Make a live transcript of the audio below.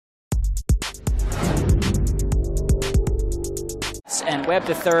Raptors, and Webb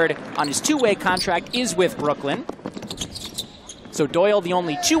III on his two-way contract is with Brooklyn. So Doyle, the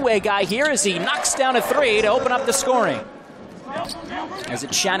only two-way guy here, as he knocks down a three to open up the scoring. As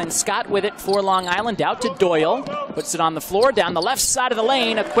it's Shannon Scott with it for Long Island, out to Doyle. Puts it on the floor, down the left side of the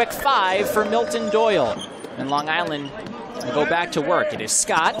lane. A quick five for Milton Doyle. And Long Island will go back to work. It is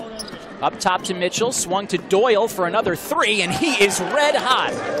Scott. Up top to Mitchell, swung to Doyle for another three, and he is red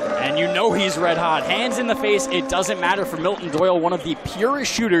hot. And you know he's red hot. Hands in the face, it doesn't matter for Milton Doyle, one of the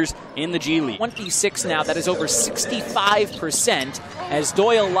purest shooters in the G League. 26 now, that is over 65%, as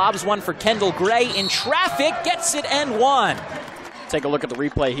Doyle lobs one for Kendall Gray in traffic, gets it and one. Take a look at the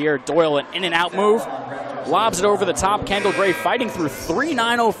replay here. Doyle, an in and out move, lobs it over the top. Kendall Gray fighting through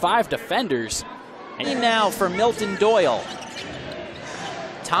 3-9-0-5 defenders. And now for Milton Doyle.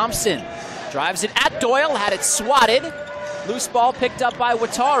 Thompson drives it at Doyle, had it swatted. Loose ball picked up by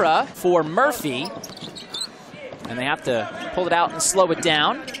Watara for Murphy. And they have to pull it out and slow it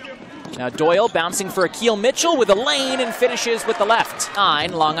down. Now Doyle bouncing for Akeel Mitchell with a lane and finishes with the left.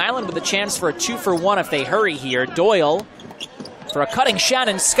 Long Island with a chance for a 2-for-1 if they hurry here. Doyle for a cutting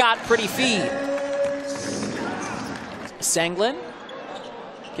Shannon Scott, pretty feed. Senglin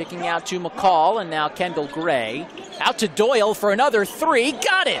kicking out to McCall, and now Kendall Gray. Out to Doyle for another three.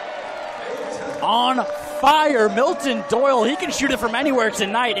 Got it! On fire, Milton Doyle. He can shoot it from anywhere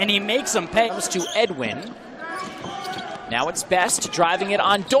tonight, and he makes them pay. Comes to Edwin. Now it's Best driving it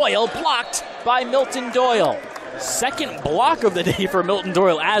on Doyle, blocked by Milton Doyle. Second block of the day for Milton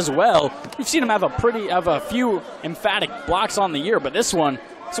Doyle as well. We've seen him have a few emphatic blocks on the year, but this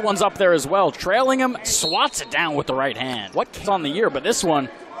one's up there as well. Trailing him, swats it down with the right hand. What's on the year, but this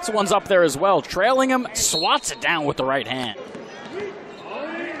one's up there as well. Trailing him, swats it down with the right hand.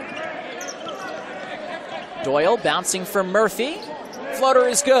 Doyle bouncing for Murphy. Floater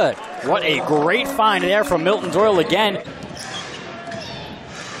is good. What a great find there from Milton Doyle again.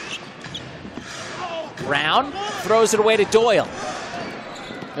 Brown throws it away to Doyle.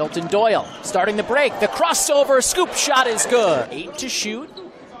 Milton Doyle starting the break. The crossover scoop shot is good. 8 to shoot.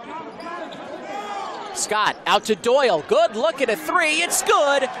 Scott out to Doyle. Good look at a three. It's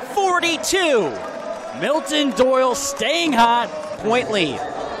good. 42. Milton Doyle staying hot. Point lead.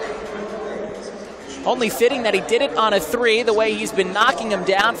 Only fitting that he did it on a three, the way he's been knocking him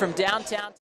down from downtown.